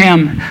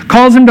Abraham,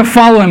 calls him to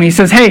follow him. He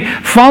says, hey,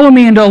 follow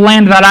me into a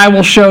land that I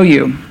will show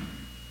you.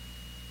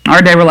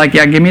 Our day, we're like,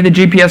 yeah, give me the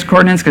GPS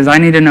coordinates, because I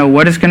need to know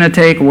what it's going to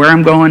take, where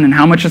I'm going, and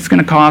how much it's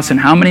going to cost,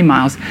 and how many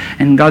miles.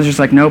 And God's just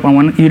like, nope, I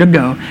want you to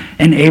go.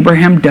 And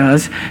Abraham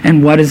does.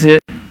 And what is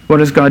it? What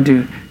does God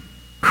do?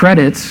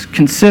 Credits,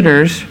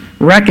 considers,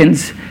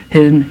 reckons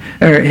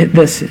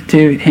this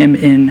to him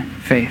in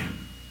faith.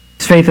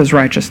 His faith is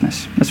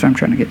righteousness. That's what I'm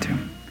trying to get to.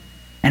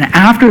 And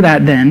after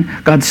that, then,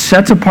 God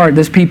sets apart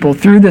this people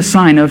through the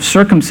sign of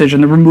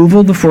circumcision, the removal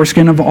of the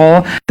foreskin of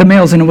all the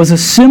males. And it was a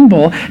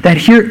symbol that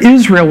here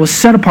Israel was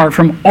set apart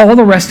from all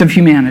the rest of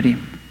humanity.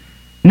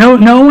 No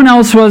one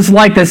else was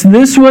like this.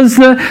 This was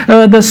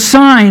the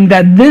sign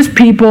that this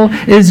people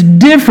is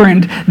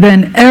different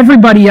than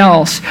everybody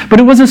else. But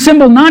it was a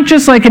symbol not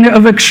just like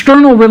of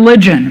external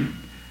religion.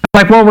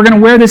 Like, well, we're going to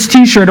wear this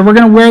T-shirt or we're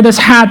going to wear this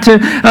hat to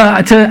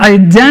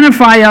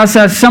identify us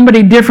as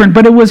somebody different.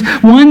 But it was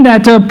one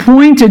that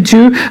pointed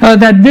to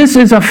that this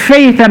is a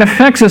faith that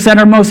affects us at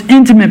our most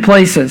intimate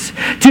places,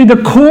 to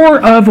the core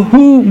of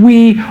who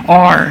we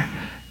are.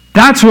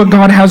 That's what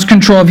God has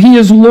control of. He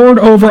is Lord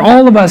over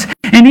all of us.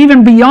 And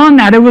even beyond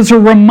that, it was a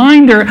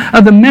reminder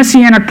of the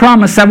messianic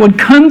promise that would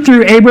come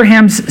through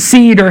Abraham's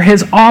seed or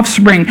his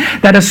offspring,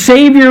 that a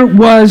Savior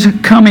was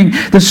coming.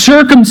 The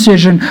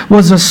circumcision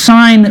was a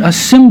sign, a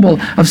symbol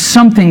of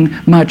something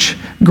much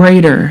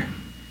greater.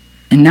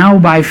 And now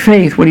by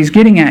faith, what he's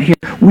getting at here,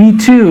 we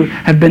too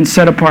have been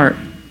set apart.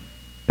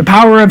 The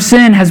power of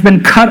sin has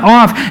been cut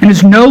off and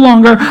is no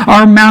longer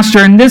our master.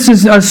 And this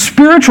is a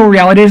spiritual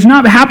reality. It has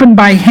not happened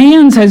by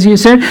hands, as he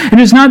said. It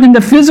is not in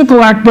the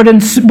physical act,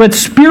 but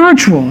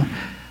spiritual.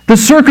 The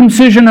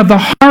circumcision of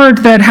the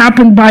heart that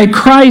happened by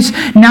Christ,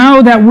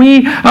 now that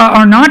we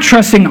are not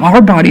trusting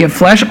our body of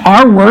flesh,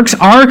 our works,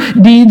 our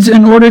deeds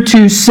in order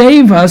to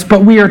save us,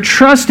 but we are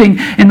trusting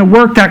in the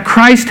work that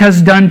Christ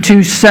has done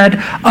to set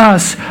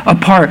us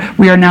apart.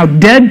 We are now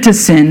dead to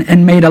sin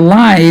and made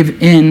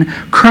alive in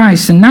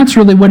Christ. And that's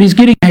really what he's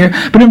getting at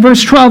here. But in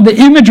verse 12, the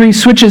imagery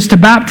switches to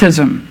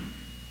baptism.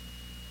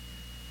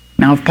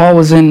 Now, if Paul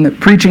was in the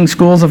preaching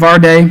schools of our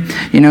day,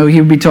 he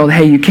would be told,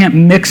 hey, you can't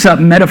mix up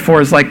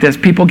metaphors like this.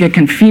 People get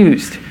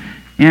confused.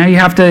 You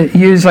have to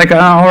use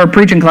or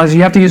preaching classes,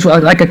 you have to use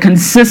like a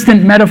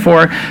consistent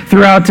metaphor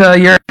throughout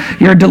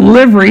your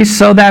delivery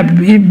so that,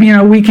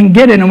 we can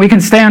get it and we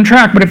can stay on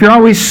track. But if you're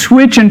always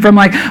switching from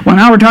well,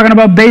 now we're talking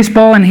about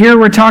baseball and here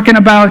we're talking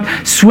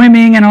about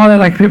swimming and all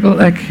that, people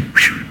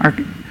our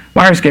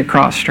wires get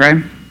crossed,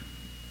 right?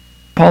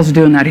 Paul's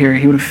doing that here.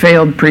 He would have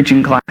failed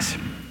preaching class.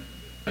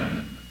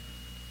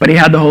 But he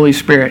had the Holy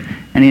Spirit,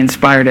 and he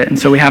inspired it, and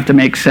so we have to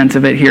make sense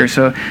of it here.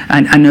 So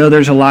I know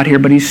there's a lot here,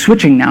 but he's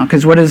switching now,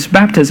 because what is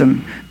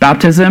baptism?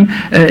 Baptism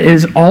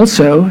is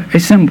also a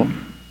symbol.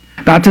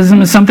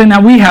 Baptism is something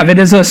that we have. It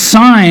is a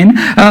sign,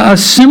 a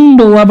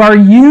symbol of our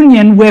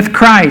union with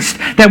Christ,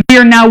 that we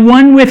are now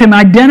one with him,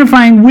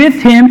 identifying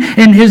with him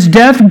in his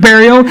death,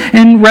 burial,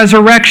 and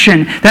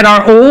resurrection, that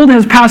our old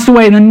has passed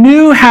away and the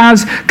new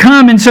has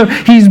come. And so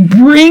he's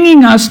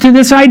bringing us to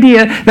this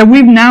idea that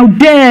we've now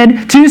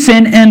dead to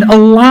sin and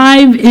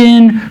alive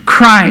in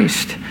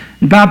Christ.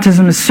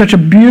 Baptism is such a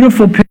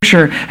beautiful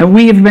picture that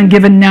we have been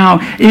given now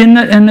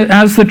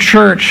as the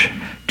church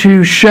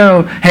to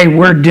show, hey,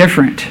 we're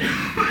different.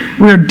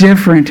 We're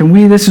different, and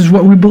this is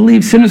what we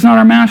believe. Sin is not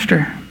our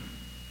master.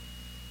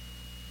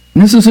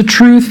 And this is a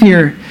truth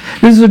here.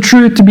 This is a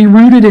truth to be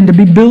rooted in, to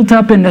be built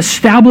up and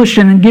established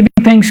in, and giving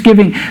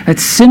thanksgiving that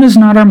sin is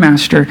not our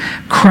master.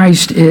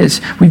 Christ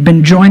is. We've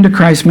been joined to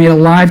Christ, made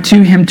alive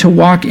to him, to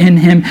walk in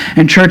him.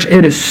 And church,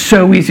 it is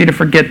so easy to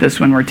forget this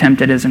when we're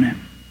tempted, isn't it?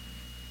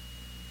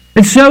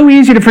 It's so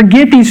easy to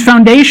forget these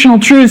foundational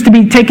truths, to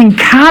be taken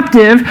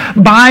captive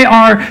by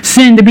our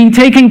sin, to be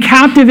taken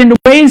captive into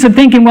ways of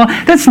thinking, well,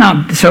 that's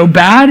not so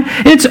bad.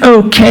 It's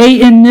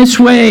okay in this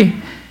way.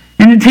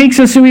 And it takes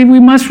us, we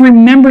must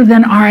remember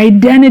then our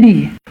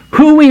identity,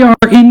 who we are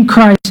in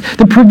Christ,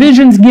 the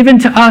provisions given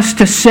to us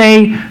to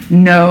say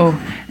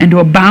no, and to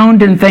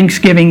abound in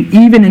thanksgiving,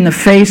 even in the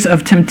face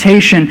of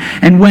temptation.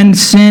 And when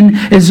sin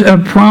is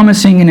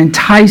promising and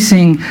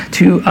enticing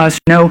to us,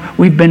 no,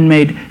 we've been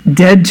made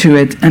dead to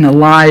it and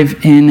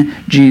alive in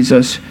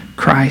Jesus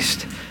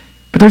Christ.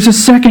 But there's a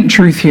second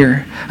truth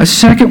here, a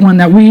second one,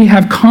 that we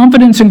have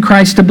confidence in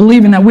Christ to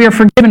believe in, that we are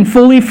forgiven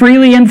fully,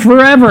 freely, and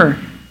forever.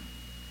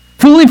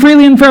 Fully,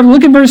 freely, and forever.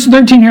 Look at verse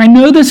 13 here. I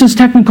know this is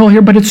technical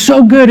here, but it's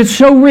so good. It's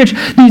so rich.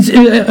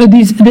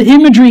 The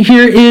imagery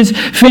here is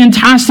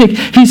fantastic.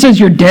 He says,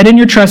 you're dead in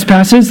your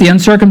trespasses, the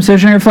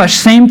uncircumcision of your flesh.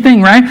 Same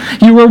thing, right?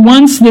 You were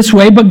once this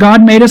way, but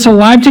God made us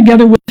alive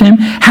together with him,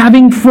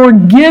 having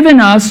forgiven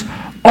us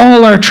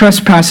all our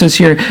trespasses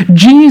here.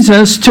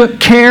 Jesus took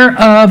care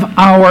of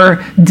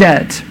our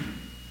debt.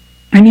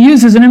 And he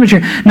uses an image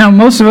here. Now,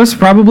 most of us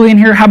probably in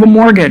here have a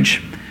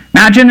mortgage.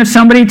 Imagine if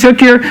somebody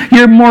took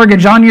your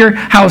mortgage on your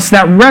house,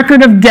 that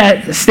record of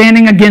debt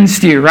standing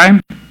against you,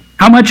 right?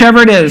 How much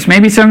ever it is.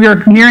 Maybe some of you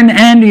are nearing the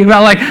end, you've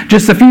got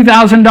just a few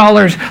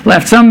 $1,000s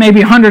left. Some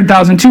maybe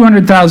 100,000,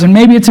 200,000,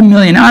 maybe it's $1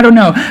 million, I don't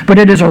know. But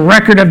it is a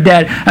record of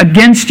debt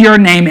against your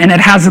name, and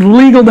it has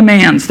legal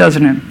demands,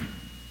 doesn't it?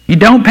 You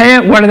don't pay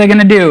it, what are they going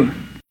to do?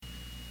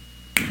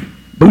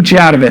 Boot you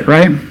out of it,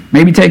 right?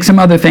 Maybe take some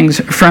other things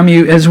from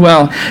you as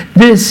well.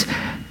 This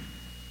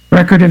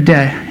record of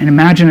debt, and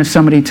imagine if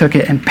somebody took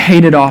it and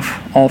paid it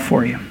off all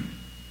for you.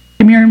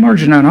 Give me your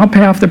mortgage note, I'll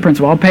pay off the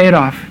principal, I'll pay it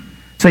off.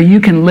 So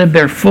you can live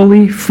there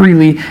fully,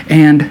 freely,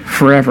 and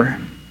forever.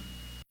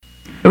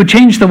 It would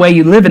change the way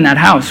you live in that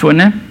house,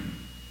 wouldn't it?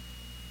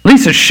 At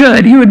least it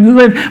should. You would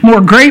live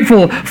more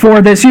grateful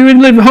for this. You would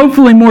live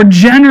hopefully more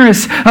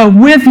generous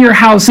with your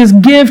house, this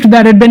gift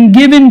that had been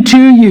given to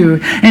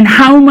you. And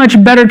how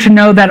much better to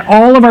know that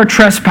all of our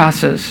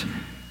trespasses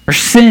our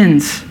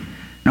sins.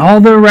 And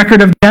all the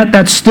record of debt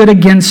that stood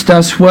against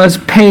us was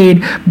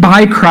paid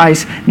by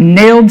Christ,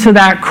 nailed to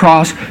that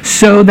cross,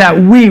 so that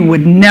we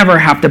would never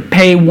have to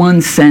pay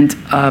 1 cent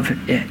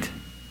of it.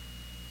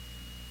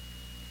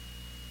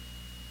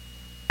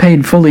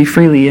 Paid fully,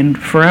 freely,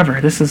 and forever.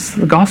 This is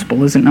the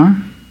gospel, is it not?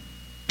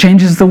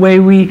 Changes the way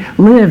we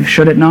live,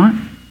 should it not?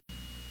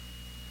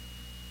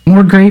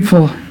 More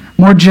grateful,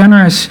 more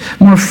generous,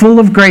 more full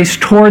of grace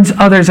towards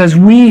others, as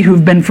we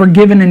who've been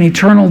forgiven an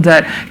eternal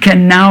debt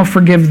can now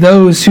forgive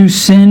those who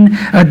sin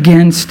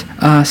against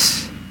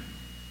us.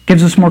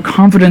 Gives us more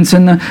confidence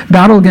in the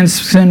battle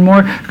against sin,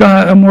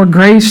 more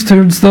grace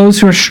towards those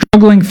who are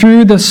struggling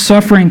through the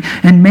suffering.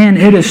 And man,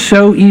 it is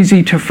so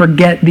easy to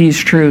forget these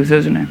truths,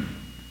 isn't it?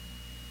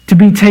 To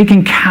be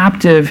taken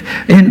captive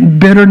in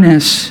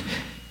bitterness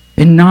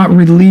and not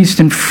released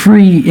and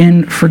free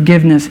in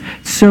forgiveness.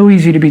 It's so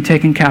easy to be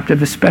taken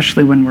captive,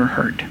 especially when we're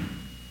hurt.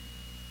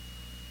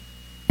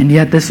 And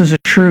yet this is a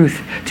truth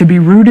to be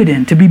rooted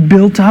in, to be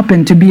built up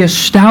in, to be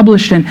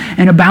established in,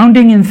 and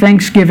abounding in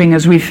thanksgiving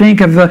as we think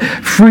of the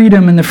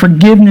freedom and the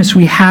forgiveness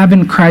we have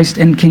in Christ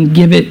and can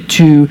give it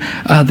to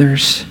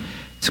others.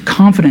 It's a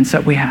confidence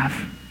that we have.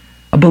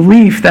 A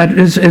belief that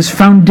is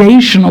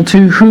foundational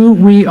to who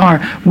we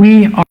are.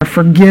 We are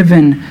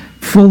forgiven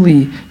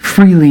fully,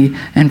 freely,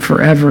 and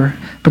forever.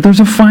 But there's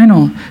a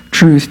final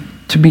truth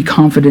to be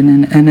confident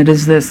in, and it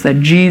is this, that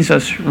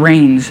Jesus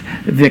reigns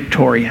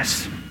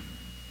victorious.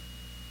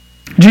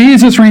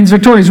 Jesus reigns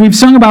victorious. We've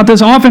sung about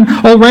this often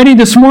already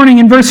this morning.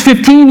 In verse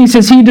 15, he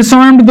says, he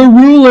disarmed the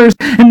rulers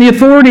and the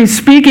authorities,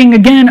 speaking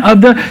again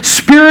of the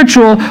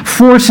spiritual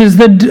forces,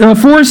 the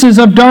forces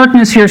of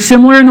darkness here,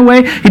 similar in the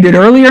way he did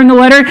earlier in the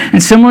letter,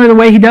 and similar to the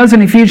way he does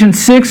in Ephesians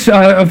 6,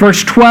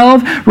 verse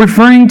 12,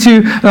 referring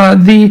to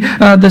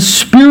the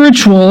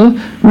spiritual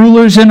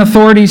rulers and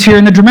authorities here.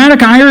 And the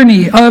dramatic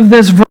irony of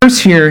this verse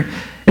here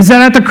is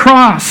that at the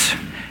cross,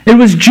 it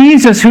was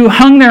Jesus who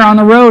hung there on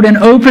the road in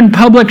open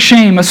public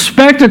shame, a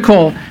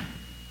spectacle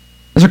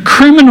as a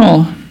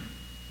criminal.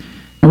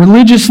 The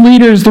religious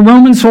leaders, the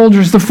Roman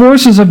soldiers, the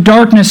forces of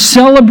darkness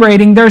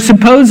celebrating their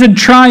supposed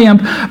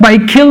triumph by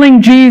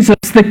killing Jesus,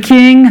 the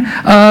King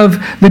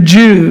of the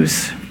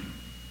Jews.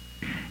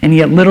 And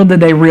yet little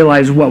did they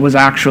realize what was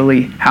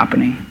actually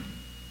happening.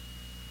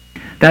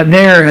 That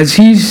there, as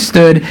he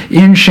stood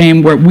in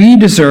shame where we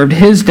deserved,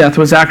 his death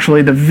was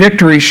actually the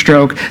victory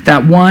stroke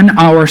that won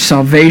our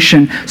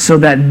salvation so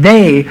that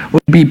they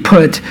would be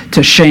put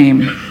to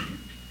shame.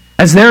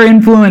 As their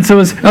influence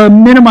was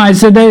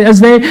minimized, as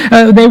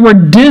they were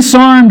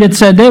disarmed, it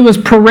said, it was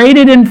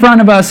paraded in front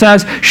of us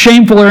as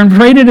shameful, or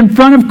paraded in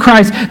front of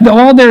Christ.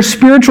 All their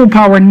spiritual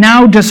power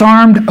now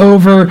disarmed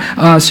over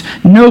us.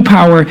 No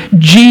power.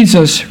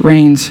 Jesus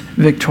reigns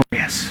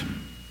victorious.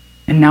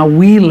 And now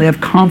we live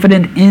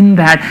confident in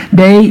that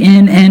day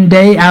in and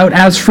day out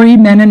as free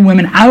men and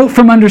women out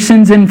from under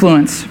sin's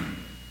influence.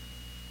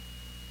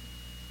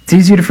 It's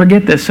easy to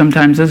forget this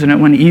sometimes, isn't it,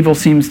 when evil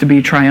seems to be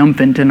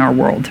triumphant in our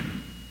world.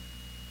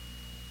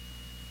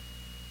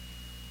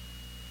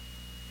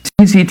 It's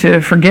easy to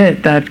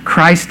forget that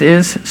Christ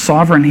is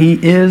sovereign. He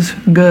is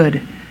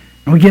good.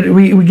 And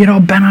we get all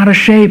bent out of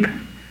shape.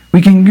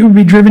 We can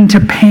be driven to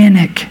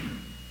panic.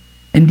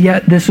 And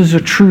yet this is a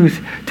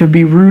truth to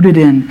be rooted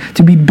in,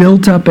 to be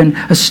built up and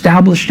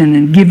established in,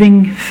 and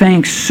giving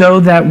thanks so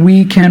that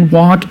we can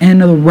walk in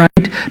the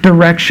right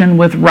direction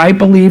with right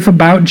belief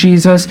about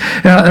Jesus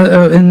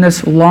in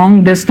this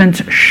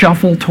long-distance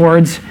shuffle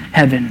towards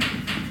heaven.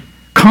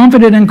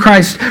 Confident in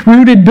Christ,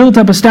 rooted, built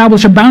up,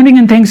 established, abounding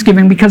in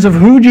thanksgiving because of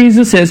who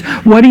Jesus is,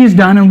 what he's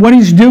done, and what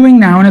he's doing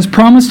now, and has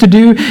promised to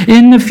do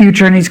in the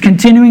future, and he's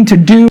continuing to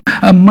do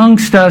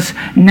amongst us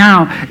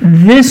now.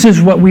 This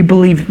is what we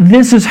believe.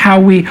 This is how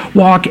we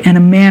walk in a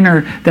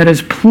manner that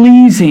is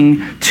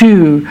pleasing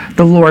to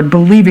the Lord,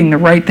 believing the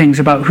right things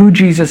about who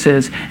Jesus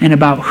is and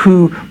about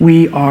who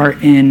we are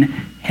in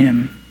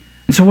him.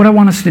 And so what I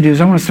want us to do is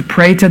I want us to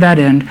pray to that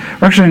end.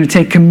 We're actually going to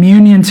take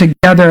communion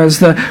together as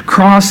the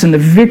cross and the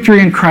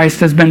victory in Christ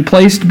has been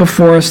placed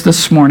before us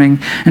this morning.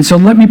 And so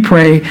let me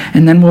pray,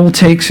 and then we'll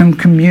take some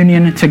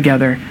communion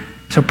together.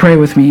 So pray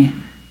with me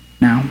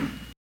now.